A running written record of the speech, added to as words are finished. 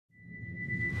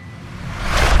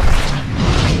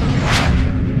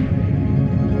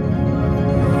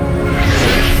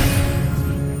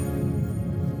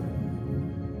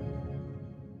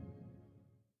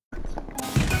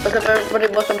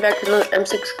everybody, welcome back to another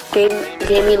M6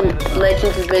 Gaming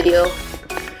Legends video.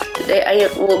 Today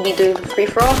I will be doing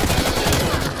free-for-all,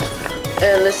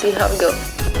 and let's see how it goes.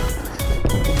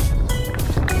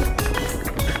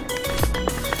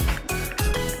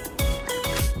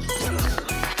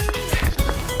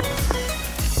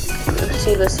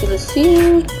 Let's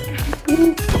see.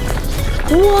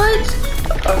 What?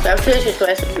 Okay, I'm finishing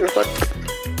my SMG record.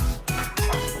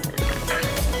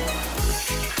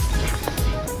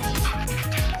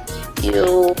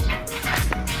 Yo.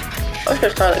 I was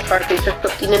gonna start like car feature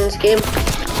 15 in this game.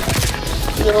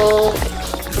 Yo.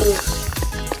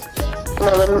 Come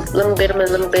on, let me bait him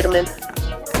in.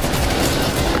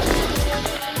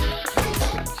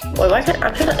 Wait, why can't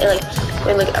I'm trying to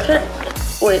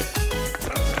wait.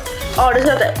 Oh, this is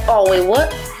not that. Oh, wait, what?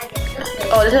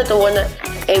 Oh, this is not the one that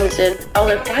aims in. I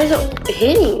was like, why is it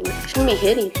hitting? It shouldn't be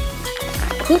hitting.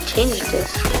 Who changed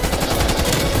this?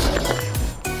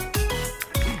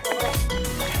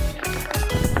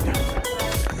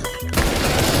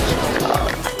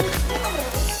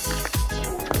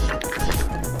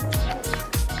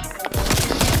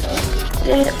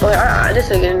 This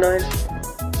is getting annoying.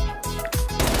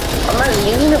 I'm not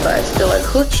using it, but I still like.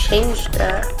 Who changed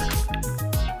that?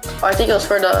 Oh, I think it was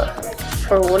for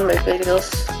one of my videos.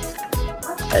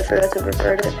 I forgot to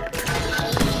revert it.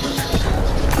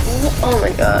 Oh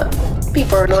my god,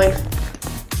 people are annoying.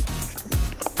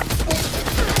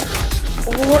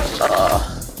 What?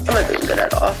 I'm not doing good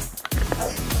at all.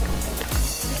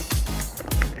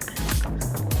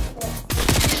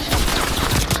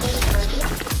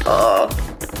 Oh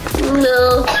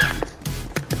no.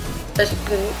 That's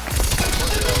good.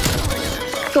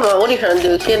 Come on, what are you trying to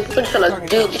do, kid? What are you trying to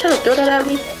do? You trying to throw that at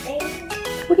me?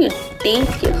 What are you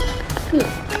thinking? What are you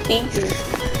thinking?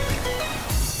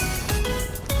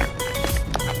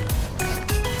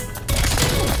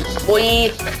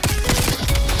 Boy.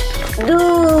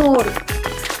 Dude!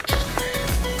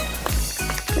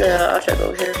 Yeah, I'll try to go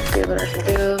over here, see what I can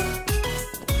do.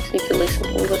 See if you can lay some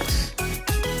bullets.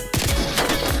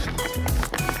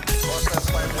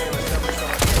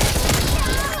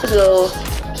 Let's go.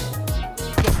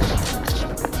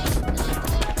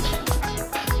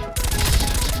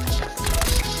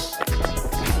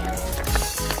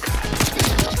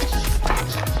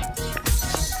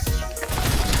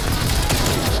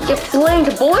 Get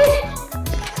flanked, boy!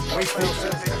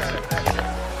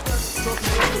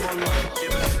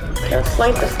 Can't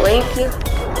flank the flank you.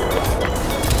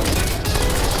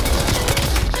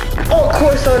 Oh, of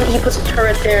course, he puts a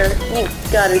turret there. You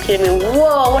gotta be kidding me.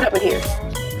 Whoa, what happened here?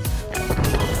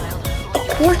 Of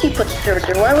course he puts a turret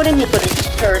there. Why wouldn't he put a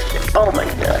turret there? Oh my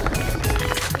god.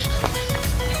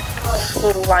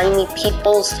 Slimy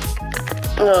peoples.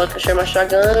 Oh, to share my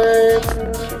shotgun.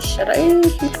 Should I?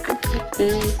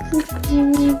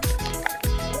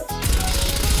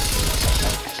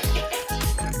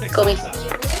 Kobe.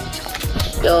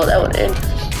 Yo, that went in.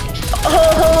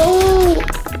 Oh!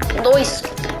 Noise!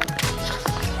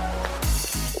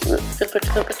 Good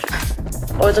picture.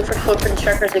 Always look for footprint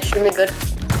trackers, extremely good.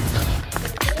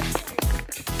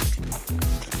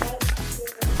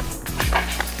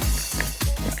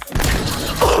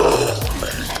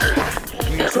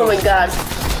 Oh my god.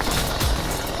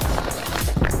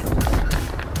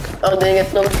 Oh, dang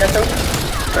it, no one got them.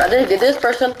 But I didn't get this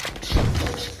person.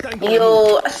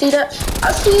 Yo, I see that.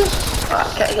 I see you. Oh, I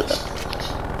can't hit them.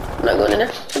 I'm not going in there.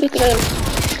 What do you think I am?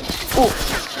 Ooh.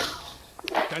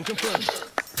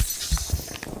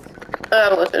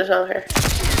 I'm going to finish on here.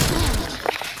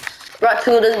 Right to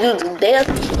this dude's death.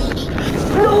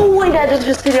 No way, that dude's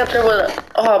just sitting up there with a.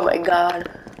 Oh my god.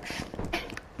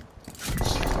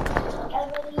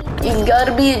 You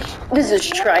gotta be. This is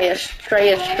trash. Let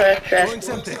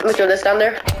me throw this down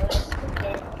there.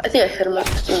 I think I hit him like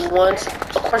once.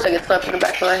 Of course, I get slapped in the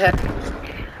back of my head.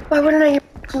 Why wouldn't I get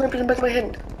slapped in the back of my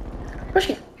head? Where's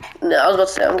she? No, I was about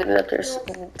to say I'm getting up there.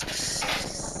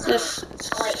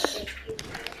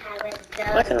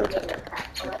 Why can't I look up there?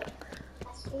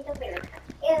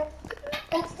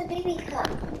 That's the baby cup.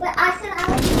 But I said I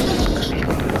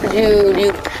was.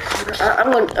 Dude,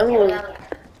 I'm going.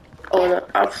 Oh no,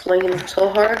 I'm flanking him so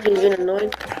hard, he's getting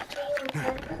annoyed.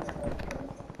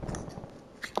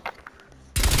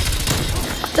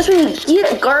 That's what you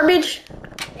get, garbage!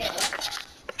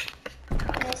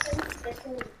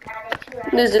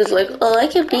 This is like, oh, I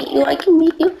can beat you.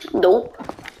 Nope.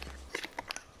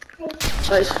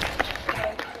 Nice.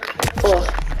 Oh.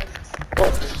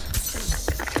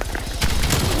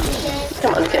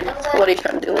 Come on, kid. What are you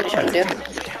trying to do?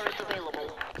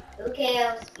 Okay, I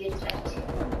was good.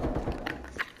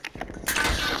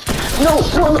 No!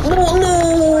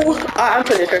 I'm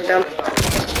putting this hurt down.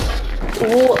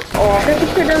 What? Oh, should I put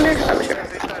her down there? I'm not sure.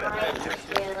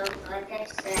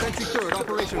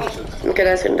 Okay,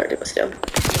 that's gonna dirty us down.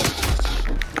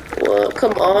 Whoa,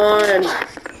 come on.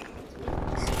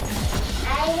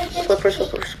 Flippers.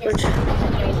 Of course.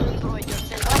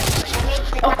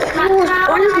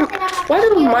 Why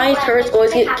do my turrets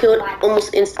always get killed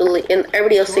almost instantly and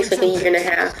everybody else takes like a year and a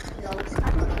half?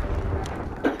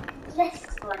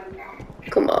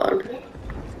 Come on.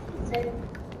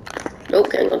 Nope,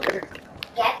 can't go there.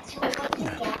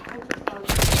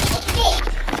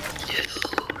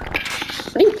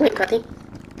 What are you playing, Kathy?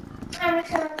 I'm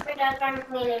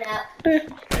cleaning up.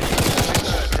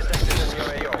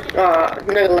 Not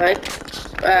gonna lie.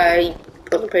 I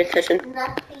wasn't paying attention.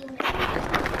 Nothing.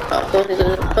 Those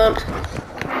are pumped.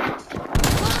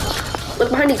 Look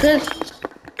behind you, kids.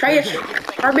 Trash.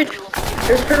 Garbage.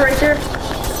 There's a turret right there.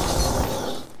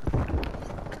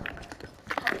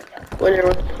 Whenever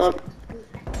with the pump.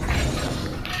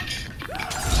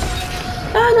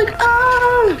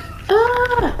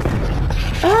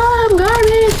 I'm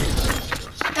garbage.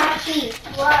 Kathy,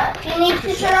 what? You need to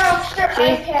turn off your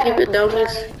iPad. Keep it down,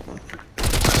 please.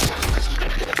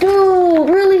 Dude,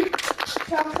 really?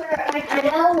 I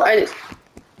know. I just.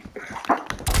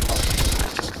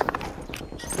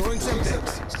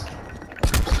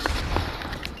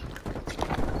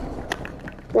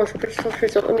 More for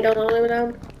first, let me down.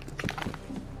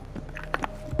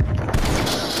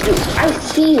 Dude,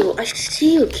 I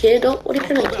see you, kid. What are you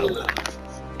trying to do?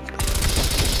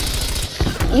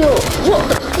 Yo,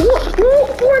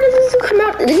 where does this come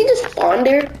out? Did he just spawn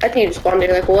there? I think he just spawned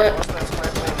there, like what?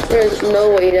 There's no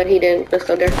way that he didn't just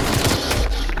go there.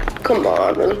 Come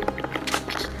on, man.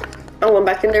 I went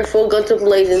back in there full guns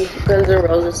blazing, Guns N'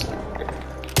 Roses.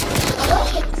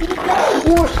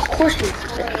 Of course.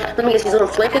 Let me guess, he's on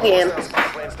flank again.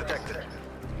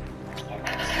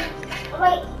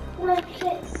 Wait, my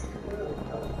kids.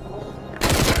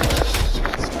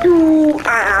 Dude,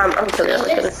 I'm killing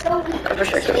him. I'm for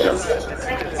sure killing him.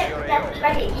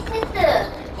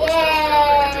 Yay!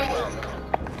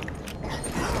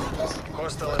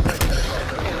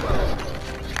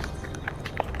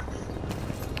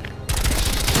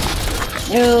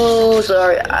 Dude,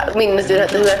 sorry. I mean, this dude had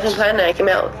the action plan and I came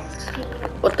out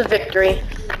with the victory.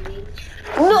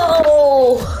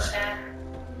 No!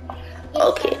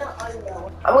 Okay.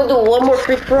 I'm gonna do one more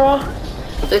free for all.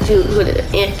 Let's do it.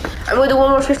 I'm gonna do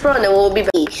one more free for all and then we'll be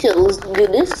back. So let's do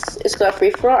this. It's not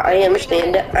free for all. I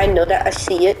understand that. I know that. I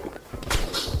see it.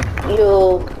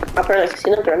 Yo, I'll probably like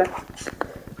see another now.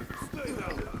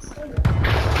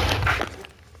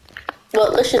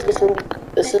 Well, let's just get some.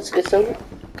 Let's get some.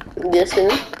 This in.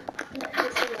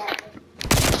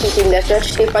 Something that's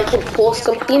just see if I can pull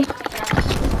something.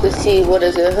 Let's see. What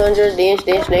is it? 100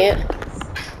 dash net.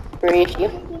 Range you.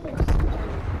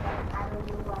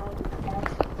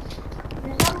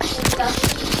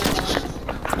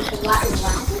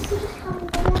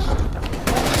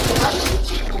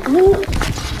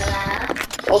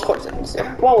 Of course it's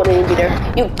there. Why would it be there?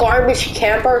 You garbage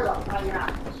camper!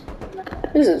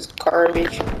 This is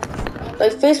garbage.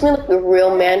 Like, face me like a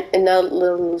real man and not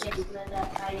little.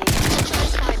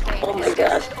 Oh my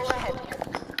god.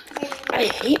 I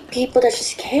hate people that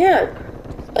just can't.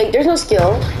 Like, there's no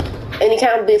skill. And you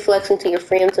can't be flexing to your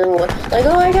friends and what. Like,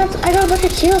 oh, I got a bunch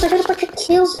of kills.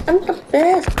 I'm the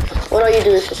best. What all you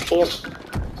do is just camp.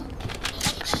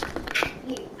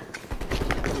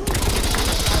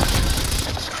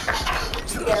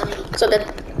 So that.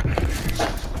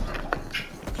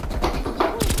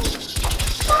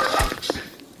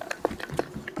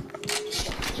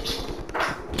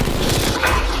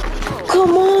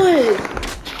 Come on!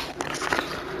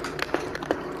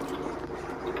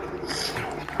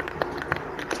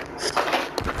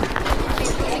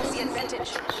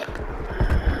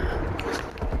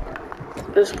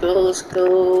 Let's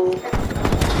go.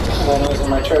 When I was in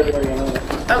my charger, you know.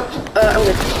 I'm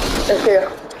good. That's here.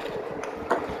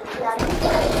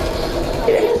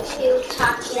 To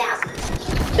talk it out.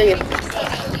 Take it.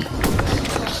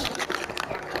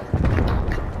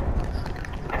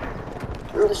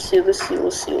 Let's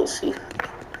see.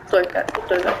 Throw it back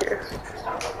here.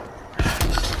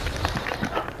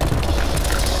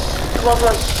 Come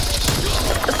on.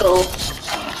 Let's go.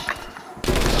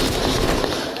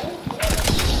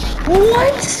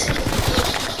 What?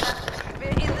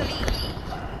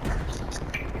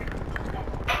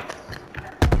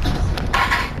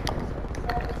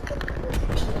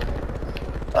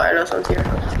 Oh, I know someone's here.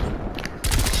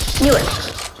 Knew it.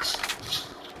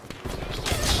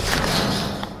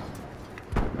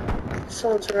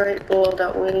 Someone's right below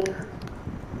that wing.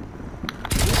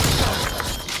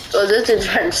 Oh, this is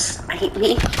trying to snipe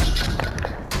me.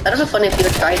 I don't know if funny if you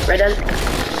would try it right then.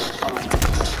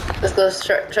 Let's go,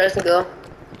 try to go.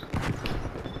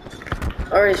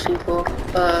 Or is people?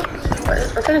 I'm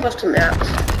trying to go to map.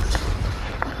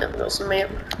 Never goes to map.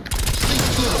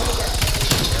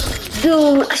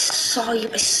 Dude, I saw you.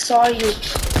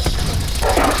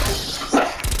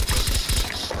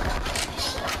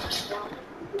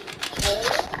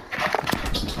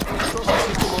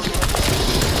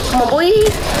 Come on, boy.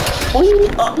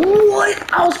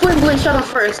 What? I was playing Blade, shot him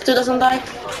first. Dude doesn't die.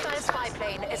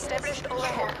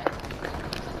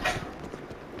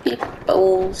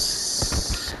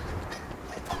 Peoples.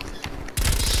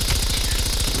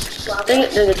 Dang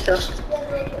it, didn't get kill.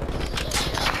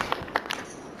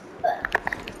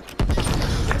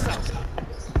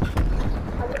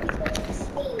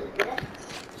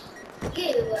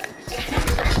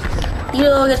 Yo,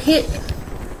 I got hit.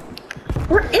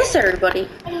 Where is everybody?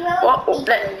 Well,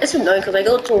 it's annoying because I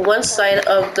go to one side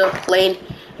of the plane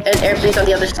and everybody's on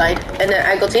the other side. And then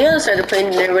I go to the other side of the plane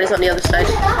and everybody's on the other side.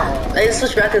 I just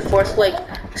switch back and forth like,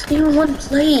 stay in one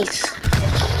place.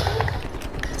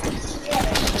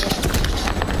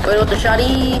 Wait with the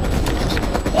shotty.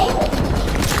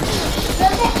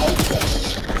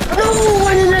 No,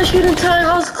 why didn't I shoot in time?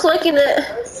 I was clicking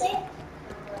it.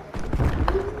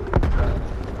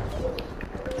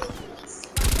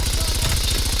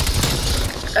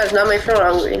 That's not my front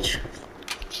long range.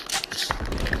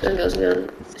 There goes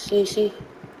good. See.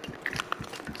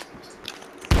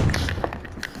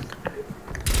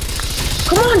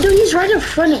 Come on, dude, he's right in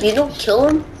front of you. Don't kill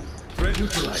him.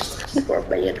 People are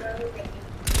bad.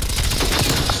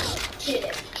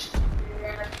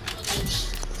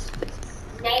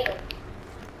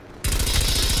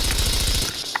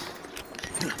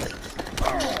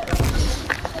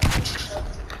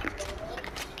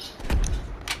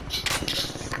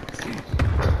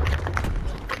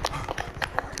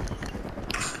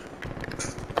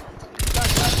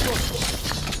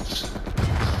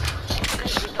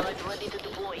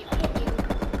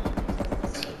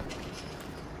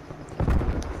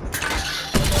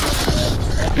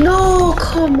 No,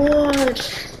 come on.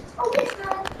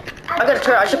 I gotta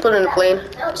try. I should put it in the plane.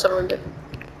 Someone did.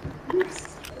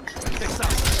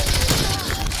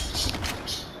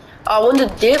 I want to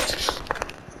dip.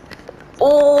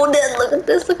 Oh, look at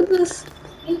this.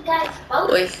 You guys both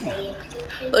Wait. say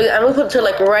it. Look, I'm gonna put it to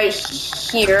like right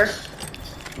here.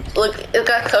 Look, it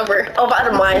got covered. Oh, if I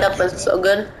had a mine up, that's so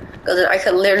good. Because I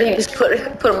could literally just put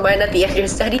a mine at the edge of the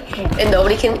steady and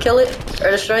nobody can kill it or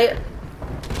destroy it.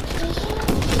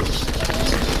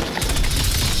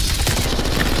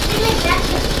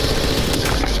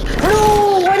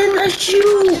 No, why didn't I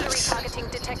shoot?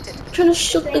 I'm trying to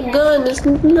shoot the gun, it's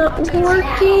not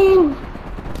working.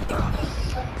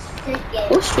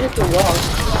 Who's shooting the wall?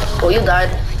 Oh, you died.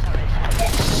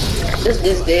 This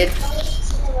dude's dead.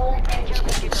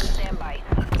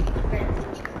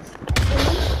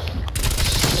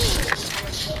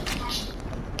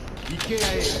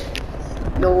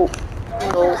 No.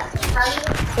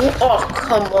 Oh,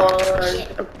 come on.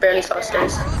 I barely saw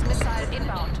stairs.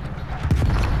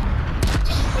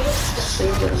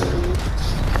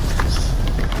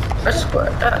 I swear,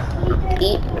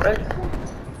 eat, right?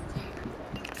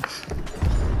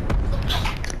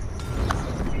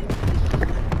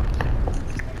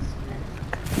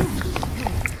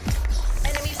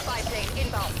 Enemy spy plane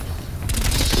inbound.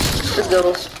 Let's go.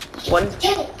 One.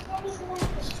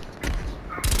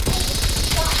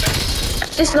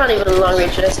 It's not even a long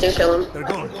range, should I still kill him? They're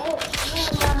gone.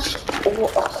 Oh,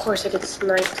 of course I get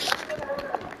sniped.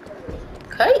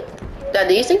 Okay. Now,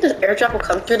 do you think this airdrop will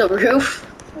come through the roof?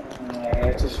 Yeah,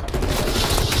 it's just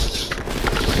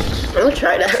I'm gonna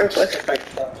try that real quick. back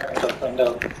to the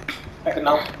window. Back to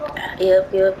now.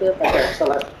 Yep. Right there, so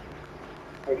left.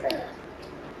 Right there.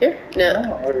 Here? No.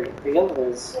 No, or the yellow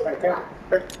is right there.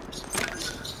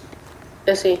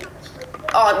 Let's see.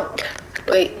 Oh,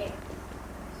 wait.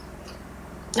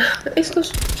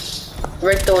 Excuse.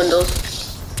 Break the windows.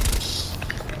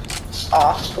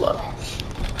 Oh, come on.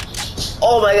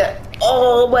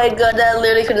 Oh my god, that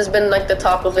literally could have been like the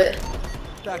top of it.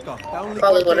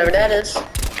 Probably whatever that is.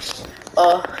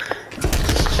 Oh.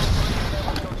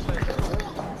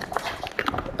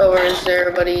 Oh, where is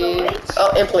everybody?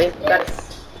 Oh, employee. Got it.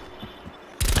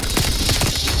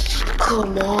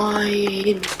 Come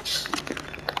on.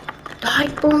 Die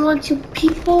for once, you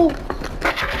people.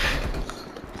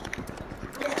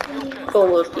 Go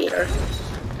look here.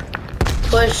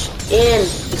 Push in.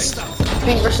 It's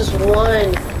 3 versus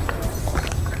 1.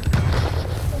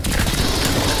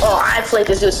 Oh, I played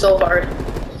this dude so hard.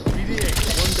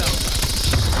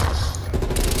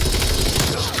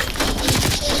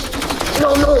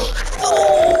 No.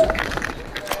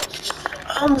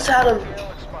 I almost had him.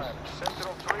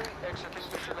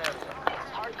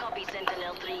 Hard copy,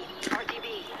 Sentinel-3. RTB.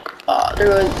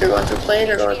 They're going to plane,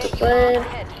 they're going to plane.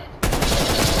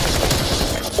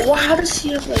 Wow, how does he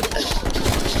have like that?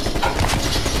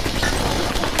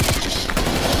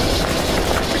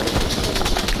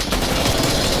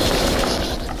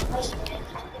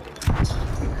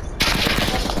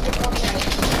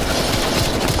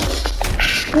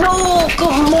 No,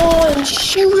 come on,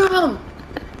 shoot him!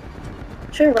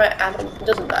 Shoot right at him, he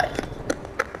doesn't die.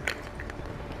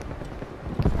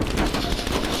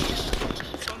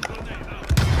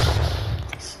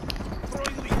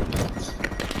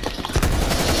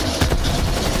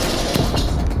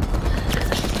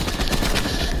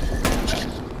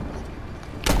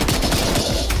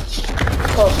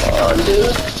 Come on,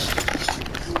 dude.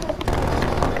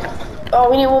 Oh,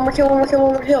 we need one more kill, one more kill,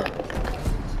 one more kill.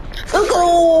 Let's go!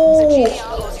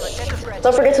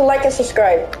 Don't forget to like and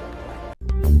subscribe.